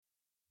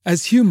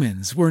As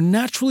humans, we're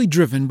naturally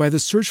driven by the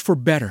search for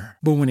better.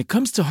 But when it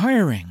comes to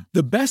hiring,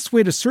 the best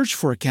way to search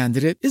for a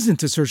candidate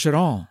isn't to search at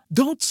all.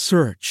 Don't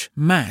search,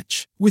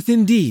 match with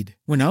Indeed.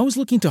 When I was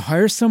looking to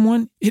hire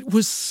someone, it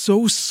was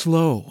so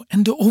slow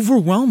and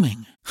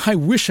overwhelming. I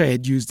wish I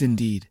had used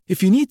Indeed.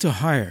 If you need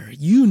to hire,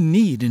 you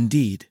need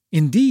Indeed.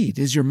 Indeed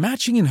is your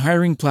matching and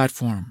hiring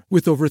platform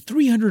with over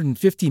 350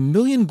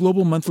 million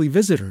global monthly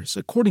visitors,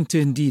 according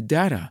to Indeed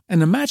data,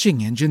 and a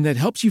matching engine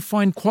that helps you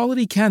find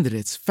quality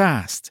candidates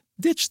fast.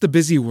 Ditch the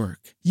busy work.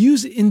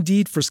 Use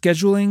Indeed for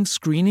scheduling,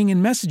 screening,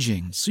 and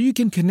messaging so you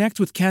can connect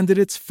with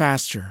candidates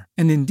faster.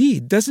 And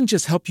Indeed doesn't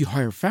just help you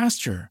hire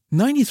faster.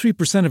 93%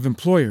 of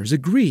employers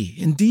agree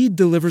Indeed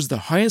delivers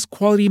the highest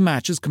quality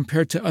matches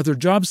compared to other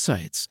job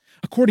sites,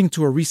 according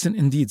to a recent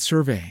Indeed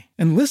survey.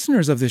 And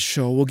listeners of this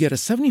show will get a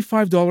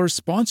 $75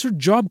 sponsored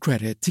job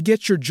credit to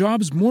get your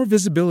jobs more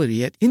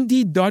visibility at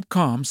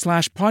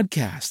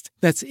Indeed.com/podcast.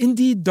 That's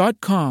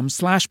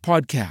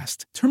Indeed.com/podcast.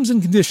 Terms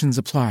and conditions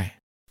apply.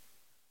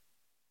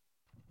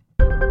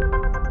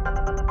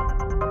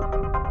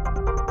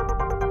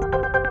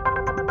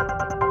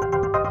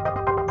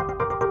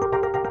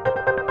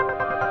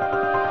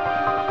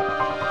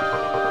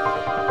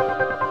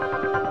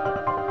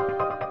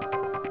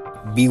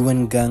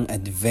 B1 Gang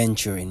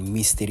Adventure and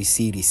Mystery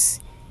Series,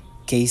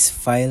 Case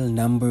File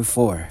Number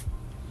 4,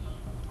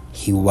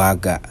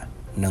 Hiwaga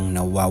ng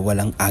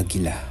Nawawalang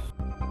Agila.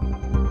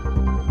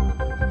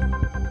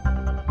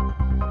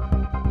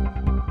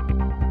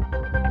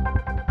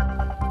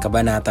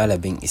 Kabanata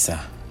 11,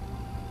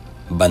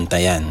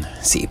 Bantayan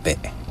si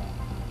Ipe.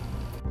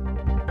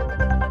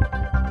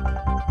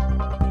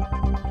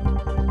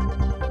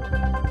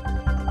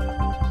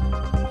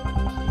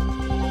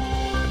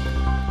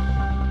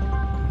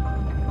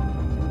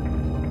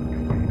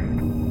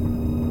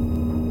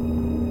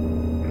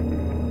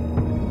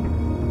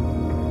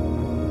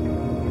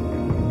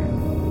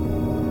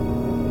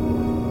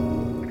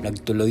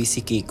 Nagtuloy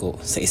si Kiko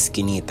sa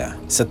eskinita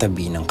sa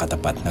tabi ng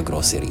katapat na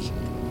grocery.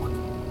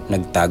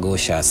 Nagtago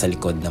siya sa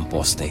likod ng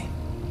poste.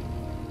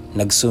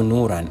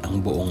 Nagsunuran ang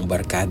buong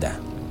barkada.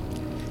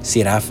 Si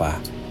Rafa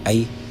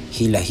ay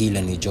hila-hila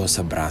ni Joe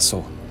sa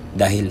braso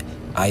dahil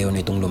ayaw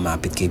nitong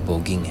lumapit kay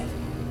Boging.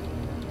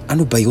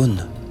 Ano ba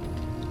yun?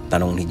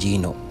 Tanong ni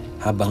Gino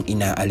habang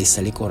inaalis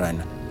sa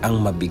likuran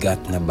ang mabigat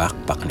na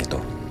backpack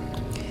nito.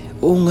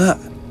 Oo nga,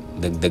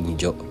 dagdag ni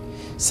Joe.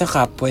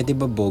 Saka, pwede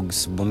ba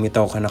Bogs,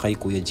 bumitaw ka na kay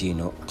Kuya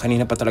Gino?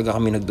 Kanina pa talaga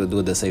kami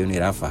nagdududa sa'yo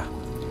ni Rafa.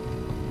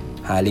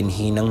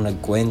 Halinhinang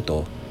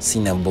nagkwento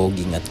sina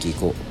Boging at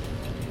Kiko.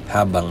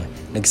 Habang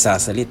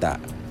nagsasalita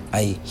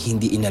ay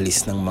hindi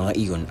inalis ng mga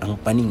iyon ang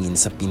paningin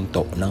sa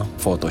pinto ng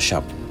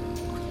Photoshop.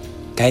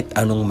 Kahit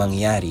anong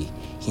mangyari,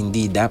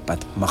 hindi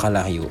dapat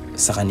makalayo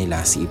sa kanila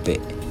si Ipe.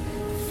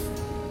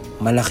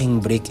 Malaking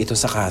break ito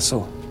sa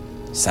kaso,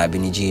 sabi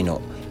ni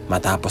Gino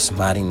matapos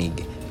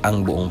marinig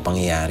ang buong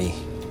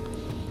pangyayari.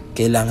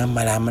 Kailangan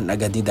malaman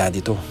agad ni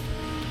Daddy to.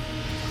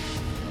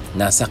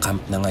 Nasa camp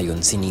na ngayon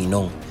si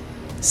Ninong,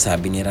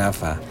 sabi ni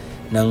Rafa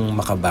nang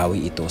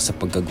makabawi ito sa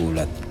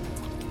pagkagulat.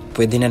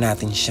 Pwede na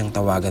natin siyang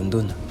tawagan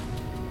dun.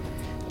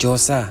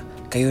 Josa,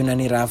 kayo na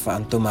ni Rafa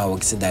ang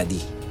tumawag sa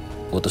Daddy,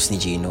 utos ni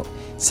Gino.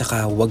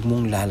 Saka wag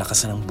mong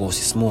lalakasan ang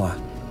boses mo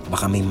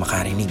baka may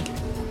makarinig.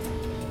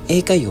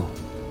 Kayo,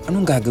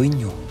 anong gagawin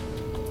nyo?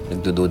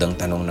 Nagdududang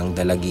tanong ng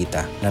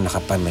dalagita na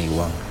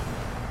nakapamaywang.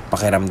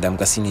 Pakiramdam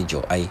kasi ni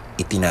Joe ay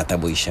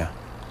itinataboy siya.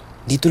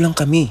 Dito lang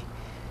kami,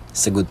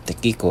 sagot ni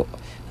Kiko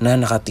na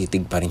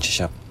nakatitig pa rin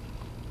sa shop.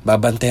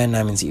 Babantayan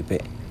namin si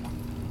Ipe.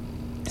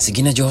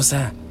 Sige na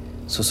Josa,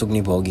 susog ni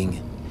Boging.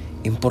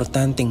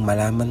 Importanteng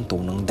malaman to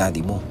ng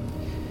daddy mo.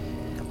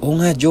 Oo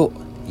nga Joe,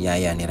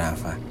 yaya ni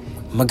Rafa.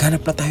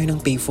 Maghanap na tayo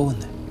ng payphone.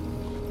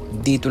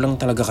 Dito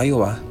lang talaga kayo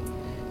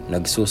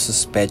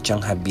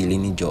Nagsususpetsang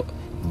habilin ni Joe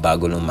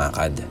bago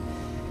lumakad.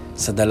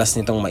 Sa dalas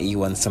nitong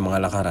maiwan sa mga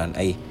lakaran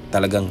ay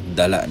talagang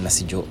dala na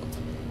si Joe.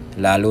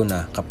 Lalo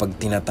na kapag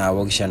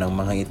tinatawag siya ng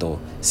mga ito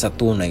sa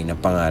tunay na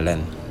pangalan.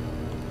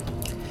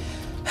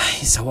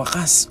 Ay, sa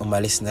wakas,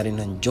 umalis na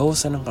rin ng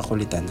Diyosa ng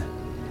kakulitan.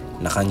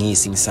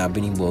 Nakangising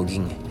sabi ni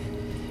Boging.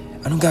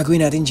 Anong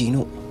gagawin natin,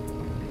 Gino?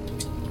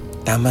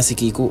 Tama si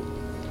Kiko.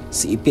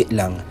 Si Ipe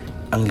lang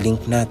ang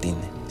link natin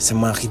sa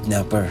mga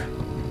kidnapper,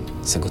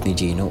 sagot ni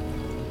Gino.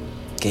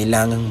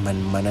 Kailangang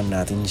manmanan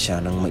natin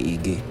siya ng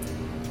maigi.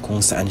 Kung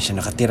saan siya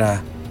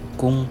nakatira,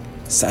 kung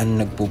saan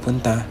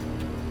nagpupunta.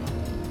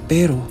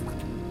 Pero,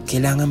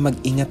 kailangan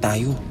mag-ingat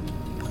tayo,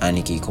 ani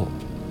Kiko.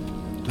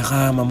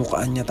 Baka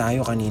mamukaan niya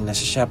tayo kanina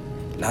sa shop,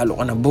 lalo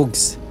ka na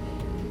Bogs.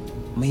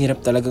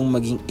 Mahirap talagang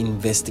maging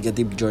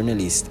investigative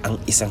journalist ang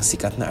isang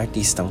sikat na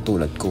artistang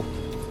tulad ko.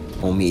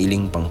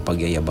 Umiiling pang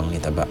pagyayabang ni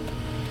Taba.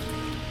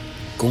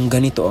 Kung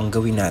ganito ang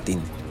gawin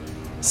natin,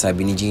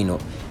 sabi ni Gino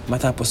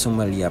matapos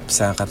sumalyap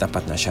sa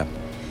katapat na shop.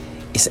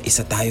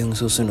 Isa-isa tayong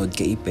susunod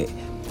kay Ipe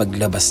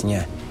paglabas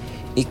niya.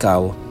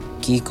 Ikaw,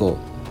 Kiko,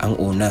 ang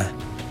una.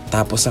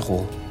 Tapos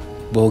ako,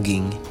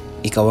 Boging,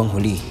 ikaw ang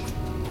huli.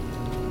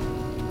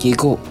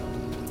 Kiko,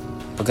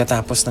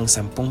 pagkatapos ng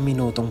 10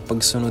 minutong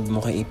pagsunod mo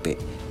kay Ipe,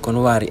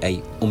 kunwari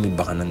ay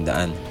umiba ka ng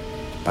daan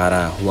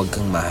para huwag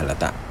kang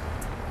mahalata.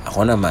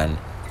 Ako naman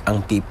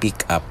ang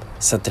pipick up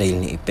sa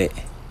trail ni Ipe.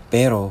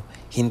 Pero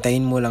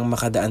hintayin mo lang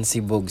makadaan si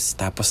Bogs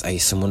tapos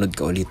ay sumunod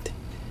ka ulit.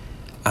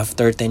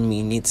 After 10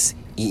 minutes,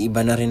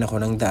 iiba na rin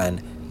ako ng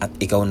daan at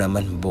ikaw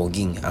naman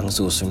Boging ang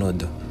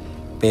susunod.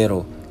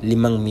 Pero 5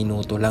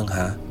 minuto lang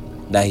ha,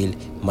 dahil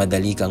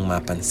madali kang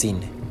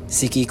mapansin.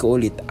 Si Kiko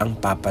ulit ang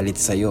papalit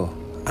sa'yo.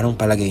 Anong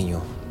palagay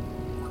nyo?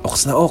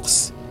 Ox na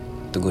ox,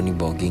 tugon ni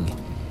Boging.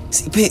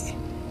 Si Ipe!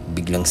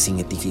 Biglang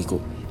singit ni Kiko.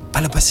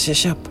 Palabas siya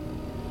shop.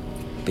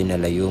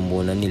 Pinalayo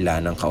muna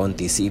nila ng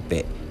kaunti si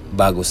Ipe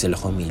bago sila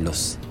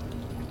kumilos.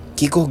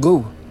 Kiko,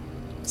 go!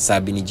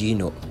 Sabi ni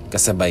Gino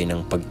kasabay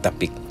ng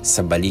pagtapik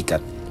sa balikat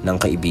ng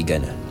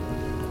kaibigan.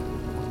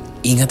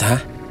 Ingat ha!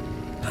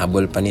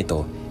 Habol pa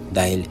nito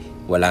dahil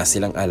wala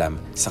silang alam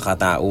sa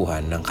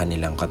katauhan ng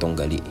kanilang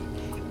katunggali.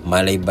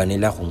 Malay ba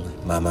nila kung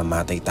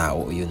mamamatay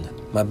tao yun?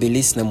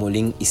 Mabilis na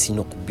muling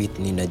isinukbit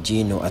ni na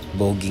Gino at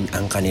Boging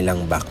ang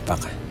kanilang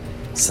backpack.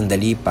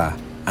 Sandali pa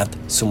at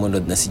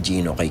sumunod na si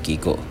Gino kay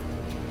Kiko.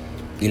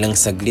 Ilang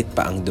saglit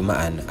pa ang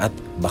dumaan at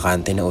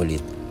bakante na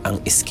ulit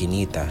ang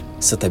eskinita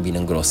sa tabi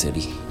ng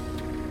grocery.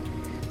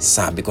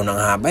 Sabi ko na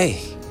nga ba eh.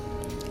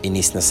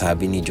 Inis na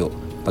sabi ni Joe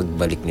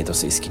pagbalik nito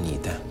sa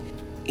eskinita.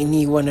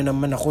 Iniwan na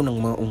naman ako ng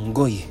mga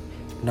unggoy.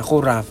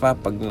 Naku Rafa,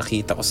 pag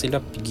nakita ko sila,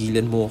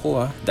 pigilan mo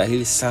ako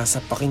dahil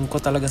sasapakin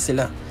ko talaga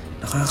sila.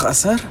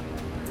 Nakakaasar.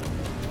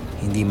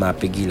 Hindi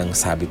mapigilang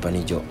sabi pa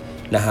ni Joe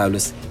na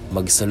halos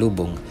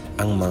magsalubong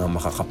ang mga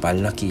makakapal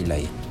na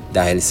kilay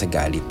dahil sa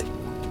galit.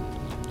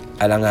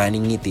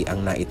 Alanganing ngiti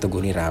ang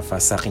naitugo ni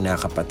Rafa sa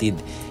kinakapatid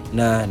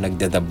na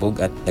nagdadabog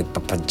at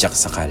nagpapadyak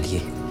sa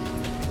kalye.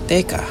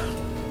 Teka,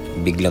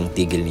 biglang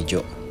tigil ni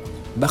Joe.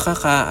 Baka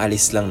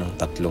kaalis lang ng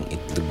 3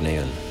 itlog na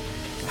yon.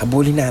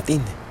 Habulin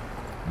natin.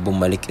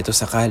 Bumalik ito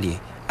sa kalye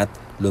at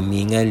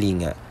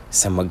luminga-linga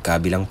sa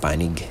magkabilang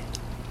panig.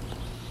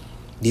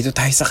 Dito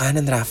tayo sa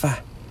kanan,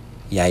 Rafa.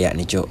 Yaya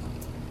ni Joe.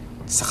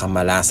 Sa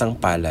kamalasang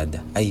palad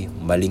ay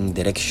maling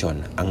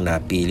direksyon ang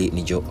napili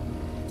ni Joe.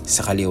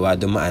 Sa kaliwa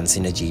dumaan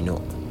si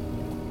Gino.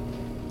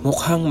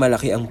 Mukhang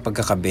malaki ang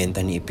pagkakabenta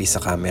ni Ipe sa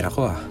kamera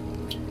ko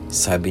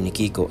sabi ni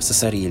Kiko sa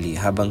sarili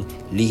habang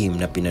lihim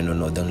na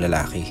pinanonood ang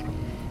lalaki.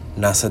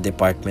 Nasa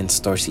department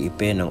store si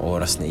Ipe ng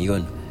oras na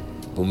iyon.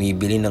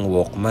 Bumibili ng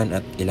Walkman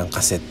at ilang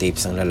cassette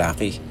tapes ang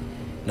lalaki.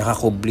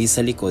 Nakakubli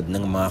sa likod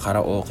ng mga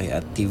karaoke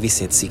at TV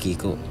set si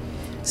Kiko.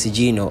 Si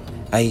Gino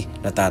ay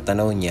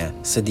natatanaw niya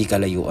sa di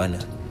kalayuan.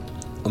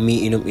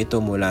 Umiinom ito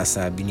mula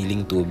sa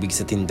biniling tubig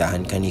sa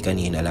tindahan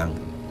kani-kanina lang.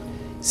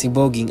 Si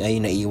Boging ay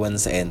naiwan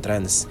sa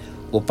entrance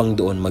upang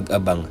doon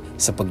mag-abang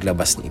sa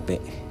paglabas ni Ipe.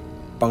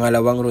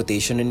 Pangalawang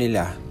rotation na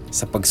nila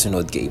sa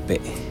pagsunod kay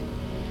Ipe.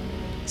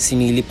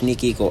 Sinilip ni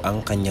Kiko ang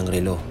kanyang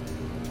relo.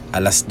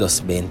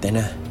 2:20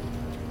 na.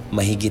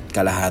 Mahigit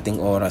kalahating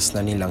oras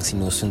na nilang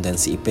sinusundan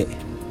si Ipe.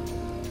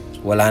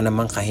 Wala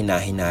namang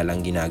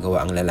kahina-hinalang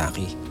ginagawa ang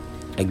lalaki.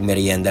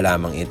 Nagmerienda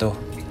lamang ito.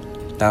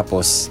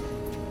 Tapos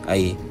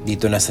ay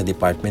dito na sa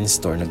department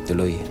store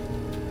nagtuloy.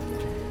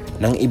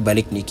 Nang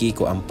ibalik ni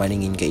Kiko ang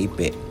paningin kay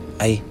Ipe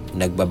ay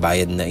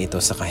nagbabayad na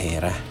ito sa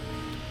kahera.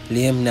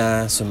 Lihim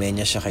na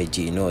sumenya siya kay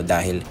Gino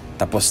dahil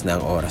tapos na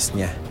ang oras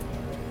niya.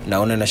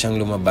 Nauna na siyang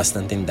lumabas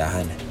ng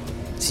tindahan.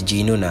 Si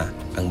Gino na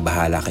ang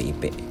bahala kay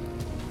Ipe.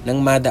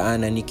 Nang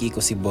madaanan ni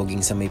Kiko si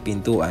Boging sa may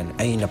pintuan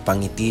ay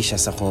napangiti siya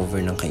sa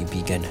cover ng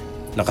kaibigan.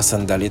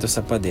 Nakasandal ito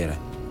sa pader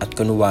at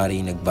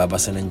kunwari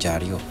nagbabasa ng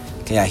dyaryo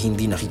kaya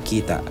hindi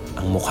nakikita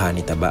ang mukha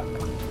ni Taba.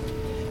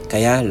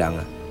 Kaya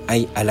lang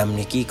ay alam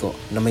ni Kiko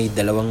na may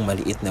 2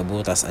 maliit na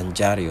butas ang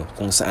dyaryo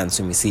kung saan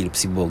sumisilip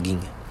si Boging.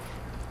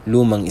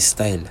 Lumang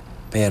style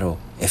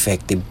pero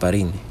effective pa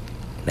rin,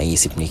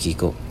 naisip ni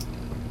Kiko.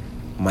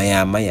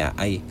 Maya-maya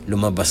ay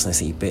lumabas na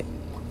si Ipe.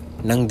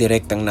 Nang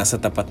direktang nasa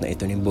tapat na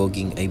ito ni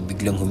Boging ay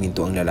biglang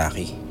huminto ang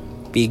lalaki.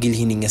 Pigil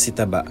hininga si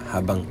Taba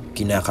habang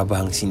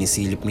kinakabahang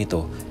sinisilip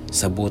nito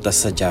sa butas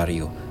sa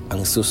dyaryo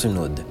ang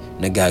susunod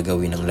na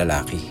gagawin ng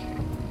lalaki.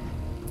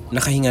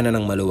 Nakahinga na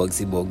ng maluwag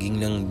si Boging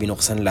nang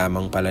binuksan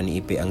lamang pala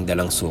ni Ipe ang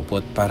dalang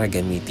supot para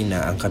gamitin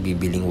na ang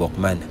kabibiling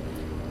Walkman.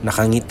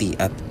 Nakangiti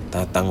at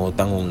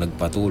tatango-tangong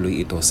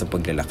nagpatuloy ito sa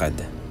paglalakad.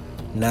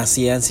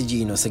 Nasiyahan si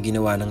Gino sa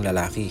ginawa ng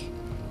lalaki.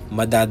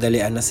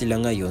 Madadalian na sila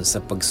ngayon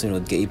sa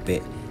pagsunod kay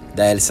Ipe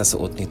dahil sa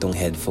suot nitong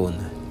headphone.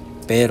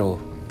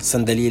 Pero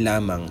sandali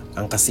lamang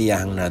ang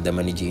kasiyahang nadama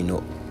ni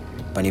Gino.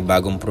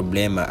 Panibagong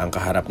problema ang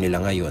kaharap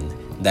nila ngayon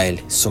dahil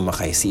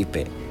sumakay si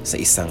Ipe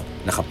sa isang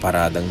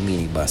nakaparadang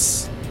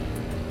minibus.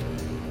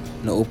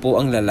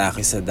 Naupo ang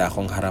lalaki sa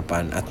dakong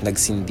harapan at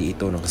nagsindi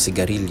ito ng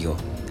sigarilyo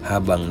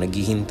habang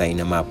naghihintay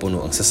na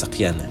mapuno ang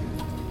sasakyan.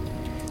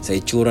 Sa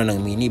itsura ng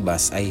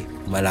minibus ay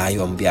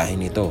malayo ang biyahe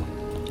nito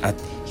at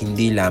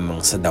hindi lamang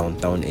sa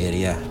downtown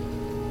area.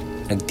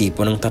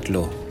 Nagtipo ng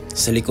 3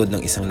 sa likod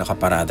ng isang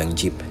nakaparadang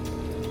jeep.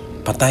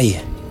 Patay!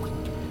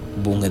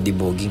 Bungad ni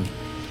Boging.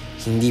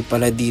 Hindi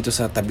pala dito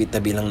sa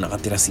tabi-tabi lang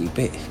nakatira si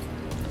Ipe.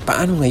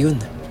 Paano ngayon?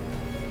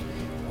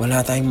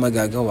 Wala tayong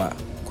magagawa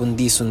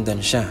kundi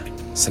sundan siya,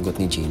 sagot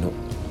ni Gino.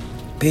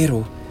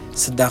 Pero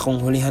Sa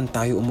dakong hulihan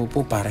tayo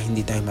umupo para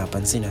hindi tayo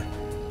mapansin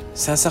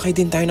Sasakay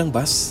din tayo ng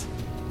bus?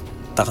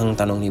 Takang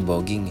tanong ni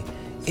Boging.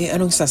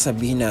 Anong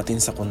sasabihin natin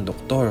sa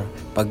konduktor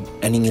pag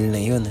aningil na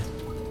yun?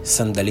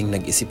 Sandaling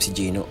nag-isip si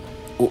Gino.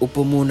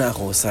 Uupo muna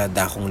ako sa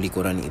dakong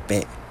likuran ni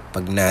Ipe.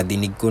 Pag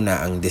nadinig ko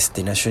na ang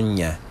destinasyon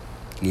niya,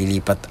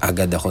 lilipat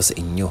agad ako sa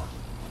inyo.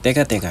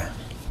 Teka,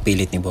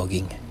 pilit ni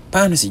Boging.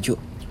 Paano si Jo?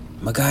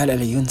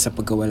 Mag-aalala yun sa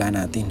pagkawala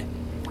natin.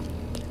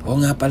 Oo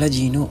nga pala,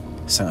 Gino,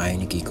 sang-ayon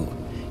ni Kiko.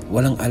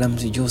 Walang alam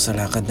si Jo sa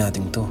lakad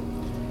natin to.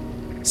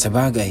 Sa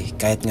bagay,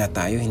 kahit nga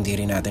tayo, hindi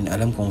rin natin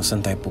alam kung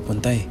saan tayo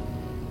pupunta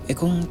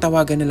kung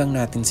tawagan na lang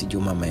natin si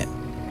Jo mamaya.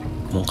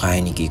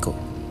 Mungkahin ni Kiko.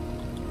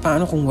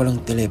 Paano kung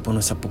walang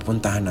telepono sa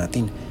pupuntahan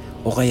natin?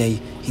 O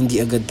kaya'y hindi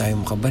agad tayo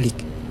makabalik?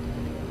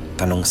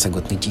 Tanong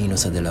sagot ni Gino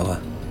sa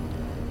dalawa.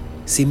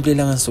 Simple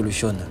lang ang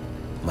solusyon.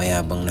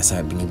 Mayabang na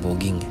sabi ni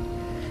Boging.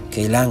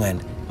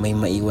 Kailangan may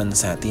maiwan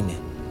sa atin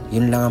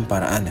Yun lang ang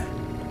paraan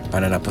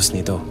Pananapos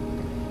nito,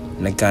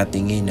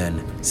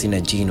 nagkatinginan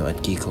sina Gino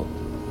at Kiko.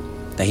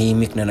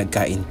 Tahimik na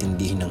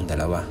nagkaintindihan ng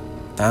dalawa.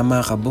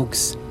 Tama ka,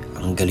 Bugs.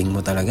 Ang galing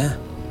mo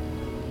talaga.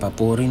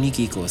 Papuri ni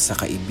Kiko sa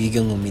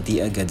kaibigang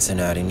ngumiti agad sa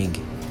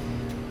narinig.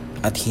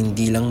 At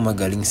hindi lang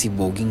magaling si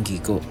Boging,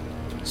 Kiko.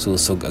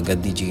 Susog agad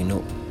ni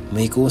Gino.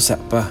 May kusa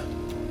pa.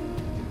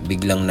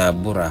 Biglang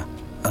nabura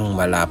ang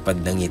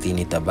malapad ng ngiti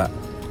ni Taba.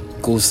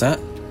 Kusa?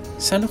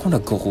 Saan ako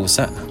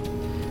nagkukusa?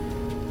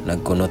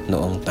 Nagkunot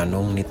noong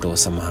tanong nito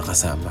sa mga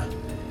kasama.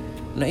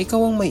 Na ikaw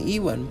ang may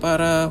iwan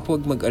para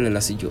huwag mag-alala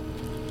si Jo.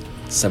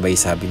 Sabay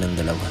sabi ng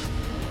dalawa.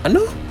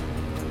 Ano?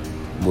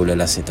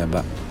 Bulala si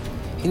Taba.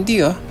 Hindi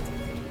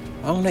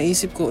Ang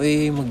naisip ko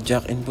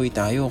mag-jack and boy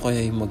tayo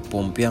kaya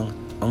magpompyang.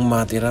 Ang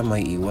matira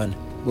may iwan.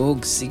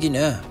 Bog, sige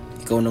na.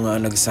 Ikaw na nga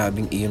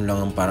nagsabing iyon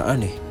lang ang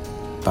paraan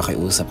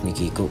Pakiusap ni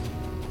Kiko.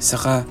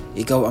 Saka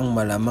ikaw ang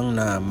malamang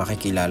na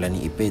makikilala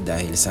ni Ipe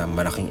dahil sa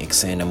malaking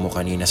eksena mo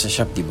kanina sa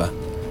shop, diba?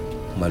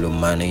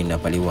 Malumanay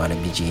na paliwanag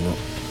ni Gino.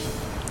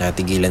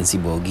 Natigilan si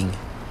Boging.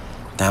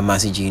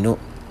 Tama si Gino.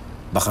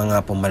 Baka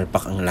nga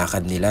pumalpak ang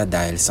lakad nila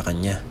dahil sa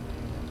kanya.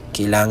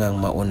 Kailangang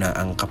mauna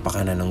ang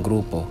kapakanan ng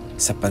grupo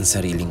sa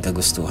pansariling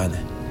kagustuhan.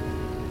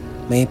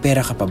 May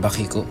pera ka pa ba,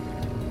 Kiko?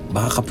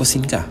 Baka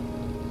kapusin ka.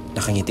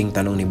 Nakangiting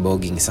tanong ni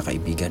Boging sa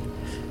kaibigan.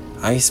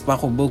 Ayos pa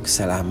ako, Bog,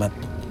 salamat.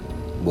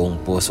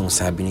 Buong pusong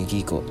sabi ni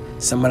Kiko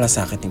sa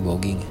malasakit ni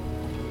Boging.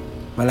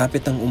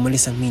 Malapit ang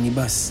umalis ang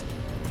minibus.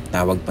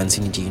 Tawag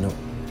pansin ni Gino.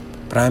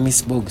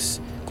 Promise, Bogs,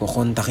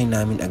 kukontakin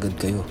namin agad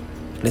kayo.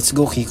 Let's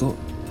go, Kiko.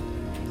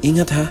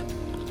 Ingat ha.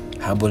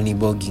 Habol ni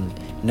Boging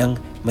nang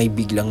may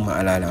biglang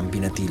maalala ang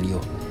binatilyo.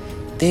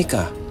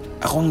 Teka,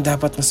 ako ang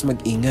dapat mas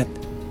mag-ingat.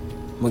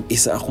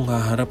 Mag-isa akong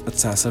haharap at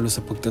sasalo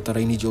sa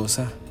pagtataray ni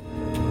Diyosa.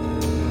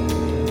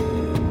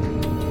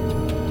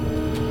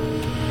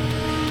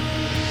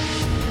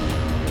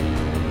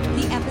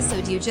 The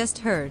episode you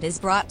just heard is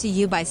brought to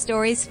you by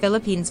Stories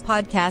Philippines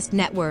Podcast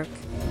Network.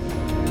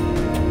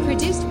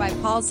 Produced by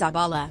Paul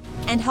Zabala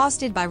and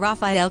hosted by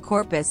Rafael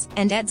Corpus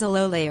and Edsel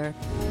Olayer.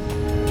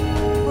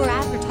 For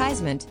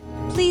advertisement,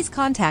 please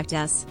contact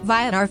us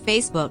via our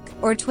Facebook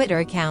or Twitter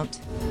account.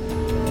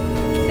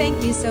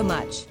 Thank you so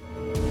much.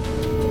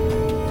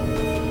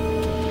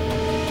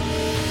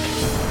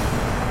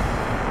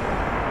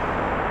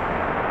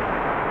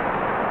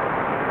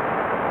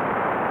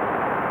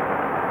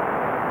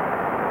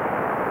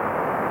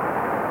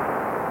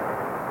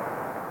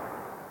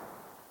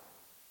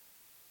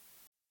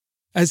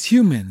 As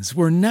humans,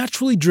 we're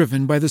naturally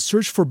driven by the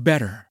search for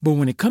better. But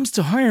when it comes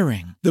to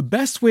hiring, the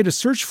best way to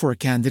search for a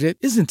candidate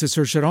isn't to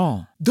search at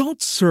all.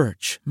 Don't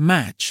search,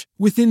 match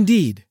with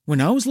Indeed.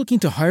 When I was looking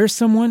to hire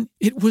someone,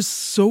 it was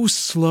so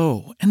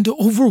slow and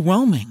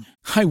overwhelming.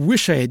 I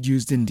wish I had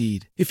used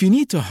Indeed. If you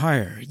need to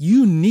hire,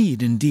 you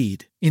need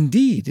Indeed.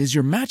 Indeed is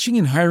your matching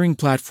and hiring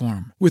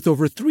platform with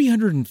over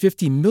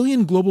 350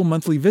 million global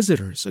monthly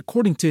visitors,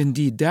 according to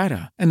Indeed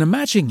data, and a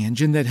matching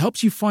engine that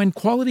helps you find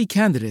quality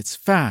candidates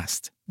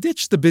fast.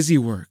 Ditch the busy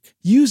work.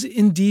 Use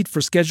Indeed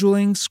for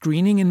scheduling,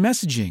 screening, and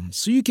messaging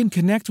so you can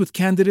connect with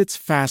candidates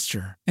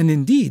faster. And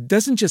Indeed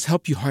doesn't just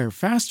help you hire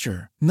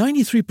faster.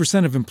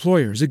 93% of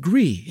employers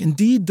agree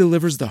Indeed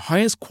delivers the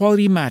highest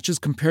quality matches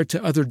compared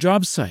to other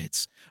job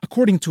sites,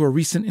 according to a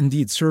recent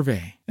Indeed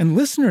survey. And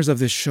listeners of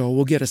this show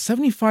will get a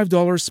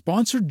 $75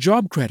 sponsored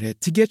job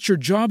credit to get your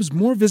jobs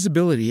more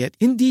visibility at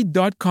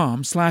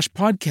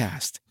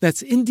Indeed.com/podcast.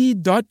 That's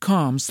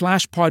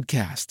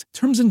Indeed.com/podcast.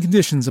 Terms and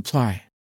conditions apply.